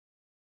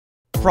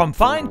From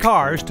fine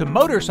cars to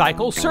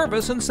motorcycle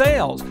service and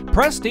sales,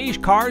 Prestige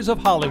Cars of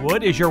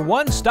Hollywood is your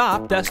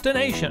one-stop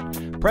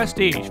destination.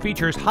 Prestige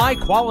features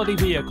high-quality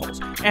vehicles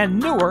and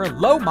newer,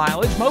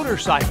 low-mileage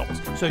motorcycles,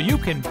 so you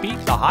can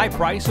beat the high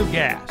price of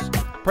gas.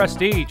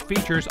 Prestige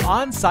features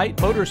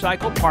on-site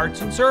motorcycle parts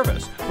and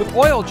service, with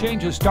oil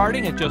changes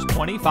starting at just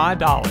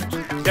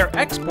 $25. They're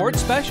export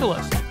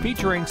specialists,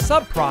 featuring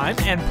subprime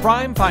and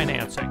prime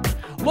financing.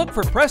 Look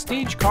for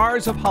Prestige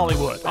Cars of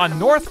Hollywood on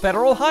North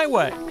Federal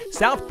Highway,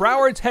 South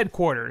Broward's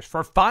headquarters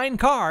for fine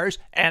cars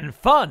and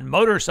fun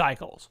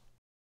motorcycles.